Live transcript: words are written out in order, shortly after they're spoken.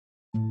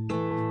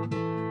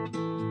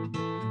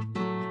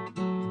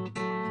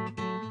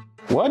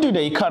What do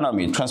the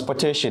economy,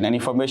 transportation, and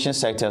information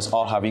sectors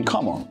all have in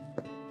common?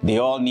 They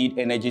all need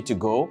energy to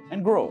go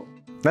and grow.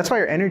 That's why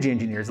our energy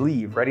engineers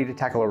leave ready to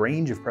tackle a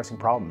range of pressing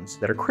problems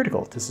that are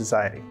critical to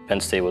society. Penn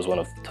State was one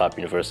of the top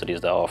universities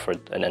that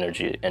offered an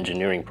energy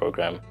engineering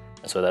program,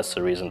 and so that's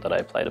the reason that I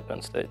applied to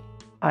Penn State.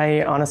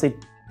 I honestly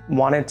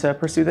wanted to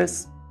pursue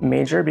this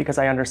major because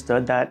I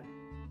understood that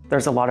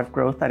there's a lot of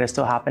growth that is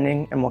still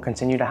happening and will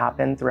continue to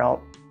happen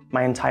throughout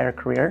my entire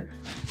career.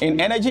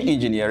 In energy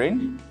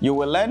engineering, you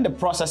will learn the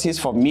processes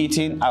for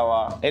meeting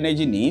our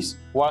energy needs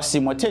while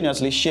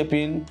simultaneously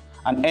shaping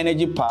an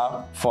energy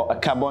path for a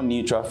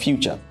carbon-neutral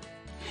future.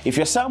 If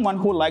you're someone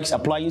who likes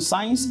applying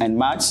science and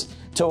maths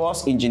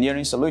towards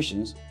engineering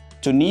solutions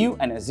to new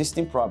and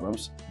existing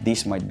problems,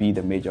 this might be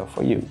the major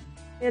for you.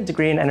 A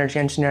degree in energy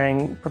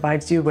engineering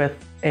provides you with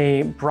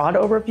a broad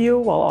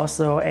overview while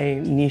also a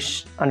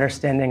niche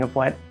understanding of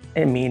what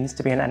it means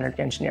to be an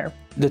energy engineer.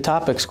 The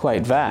topic's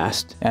quite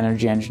vast,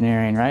 energy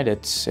engineering, right?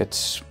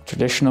 It's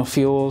traditional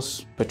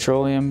fuels,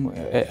 petroleum.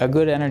 A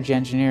good energy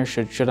engineer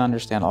should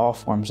understand all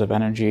forms of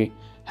energy,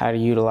 how to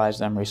utilize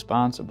them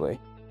responsibly.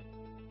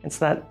 It's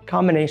that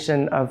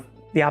combination of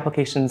the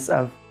applications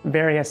of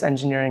various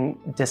engineering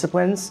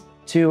disciplines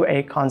to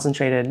a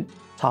concentrated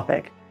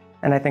topic.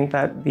 And I think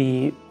that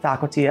the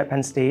faculty at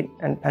Penn State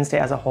and Penn State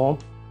as a whole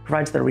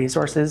provides the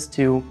resources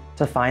to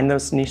find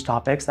those niche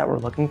topics that we're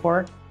looking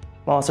for,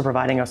 while also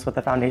providing us with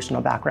a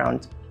foundational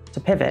background to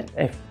pivot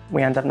if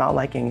we end up not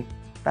liking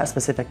that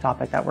specific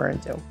topic that we're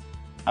into.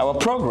 Our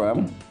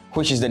program,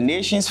 which is the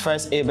nation's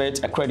first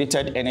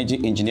ABET-accredited energy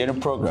engineering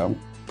program,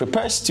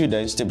 prepares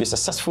students to be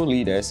successful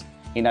leaders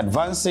in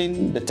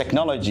advancing the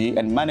technology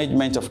and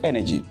management of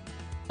energy.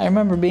 I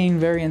remember being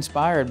very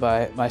inspired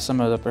by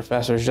some of the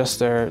professors, just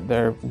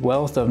their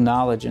wealth of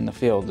knowledge in the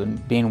field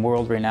and being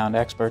world-renowned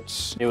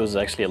experts. It was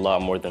actually a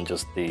lot more than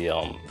just the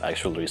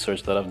actual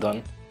research that I've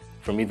done.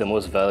 For me, the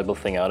most valuable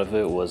thing out of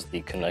it was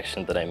the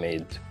connection that I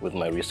made with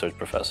my research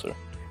professor.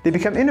 They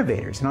become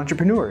innovators and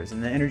entrepreneurs in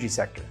the energy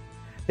sector.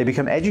 They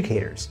become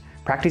educators,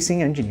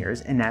 practicing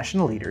engineers, and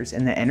national leaders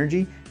in the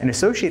energy and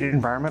associated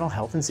environmental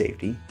health and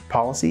safety,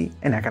 policy,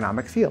 and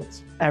economic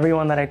fields.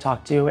 Everyone that I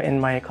talk to in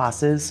my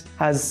classes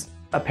has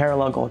a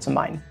parallel goal to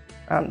mine.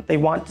 They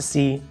want to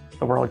see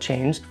the world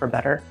changed for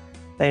better.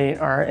 They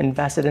are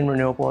invested in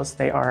renewables.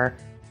 They are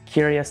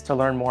curious to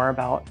learn more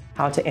about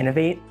how to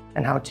innovate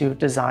and how to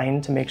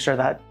design to make sure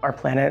that our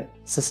planet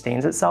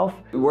sustains itself.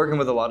 Working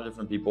with a lot of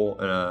different people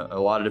in a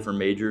lot of different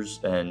majors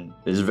and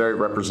is very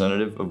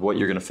representative of what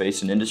you're going to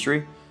face in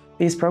industry.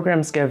 These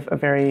programs give a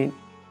very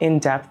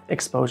in-depth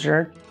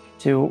exposure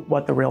to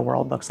what the real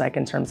world looks like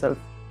in terms of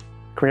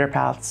career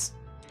paths,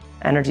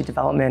 energy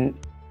development,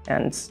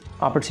 and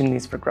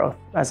opportunities for growth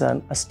as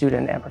a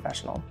student and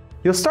professional.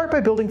 You'll start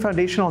by building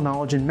foundational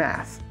knowledge in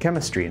math,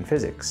 chemistry, and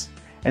physics,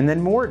 and then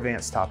more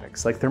advanced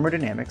topics like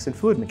thermodynamics and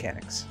fluid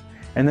mechanics,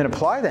 and then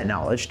apply that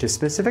knowledge to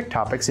specific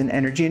topics in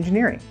energy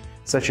engineering,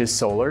 such as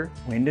solar,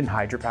 wind and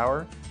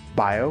hydropower,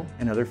 bio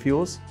and other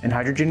fuels, and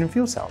hydrogen and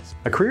fuel cells.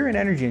 A career in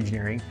energy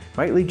engineering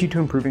might lead you to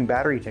improving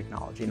battery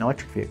technology in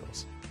electric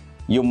vehicles.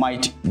 You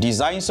might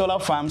design solar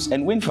farms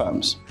and wind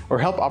farms, or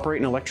help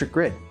operate an electric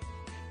grid.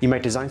 You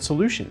might design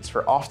solutions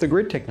for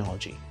off-the-grid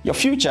technology. Your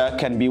future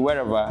can be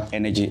wherever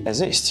energy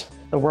exists.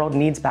 The world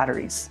needs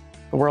batteries.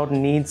 The world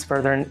needs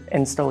further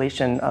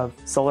installation of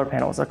solar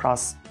panels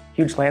across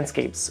huge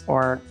landscapes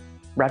or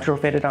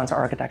retrofitted onto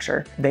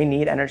architecture. They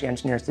need energy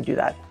engineers to do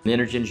that. The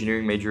energy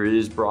engineering major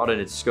is broad in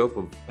its scope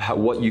of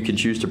what you can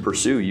choose to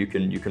pursue. You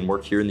can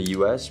work here in the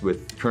US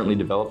with currently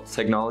developed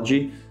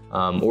technology,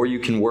 or you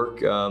can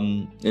work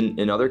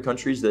in other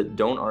countries that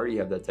don't already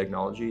have that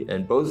technology,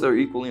 and both are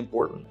equally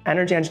important.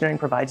 Energy engineering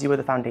provides you with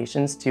the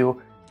foundations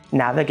to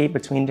navigate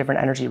between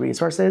different energy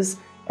resources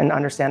and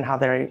understand how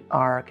they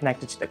are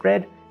connected to the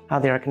grid, how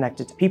they are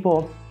connected to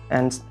people,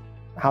 and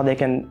how they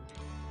can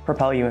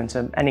propel you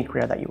into any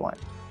career that you want.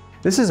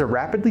 This is a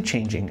rapidly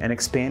changing and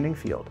expanding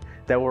field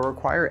that will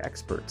require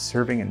experts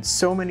serving in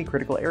so many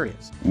critical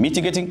areas.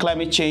 Mitigating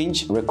climate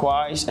change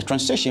requires a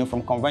transition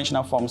from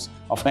conventional forms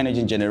of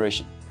energy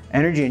generation.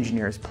 Energy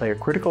engineers play a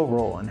critical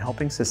role in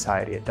helping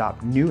society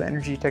adopt new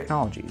energy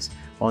technologies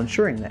while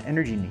ensuring that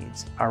energy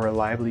needs are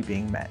reliably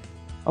being met.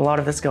 A lot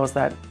of the skills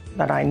that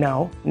I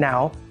know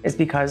now is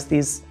because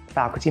these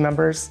faculty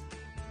members,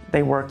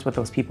 they worked with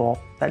those people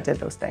that did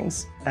those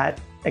things. That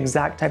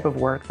exact type of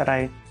work that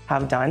I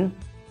have done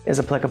is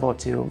applicable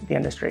to the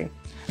industry.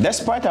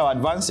 Despite our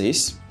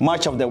advances,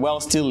 much of the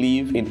world still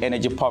live in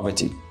energy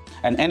poverty,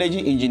 and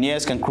energy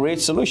engineers can create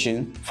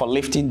solutions for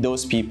lifting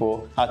those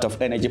people out of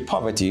energy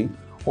poverty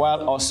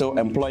while also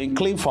employing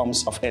clean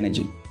forms of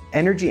energy.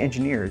 Energy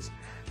engineers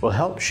will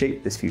help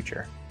shape this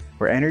future,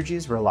 where energy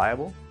is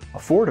reliable,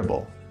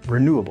 affordable,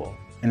 renewable,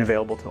 and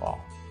available to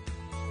all.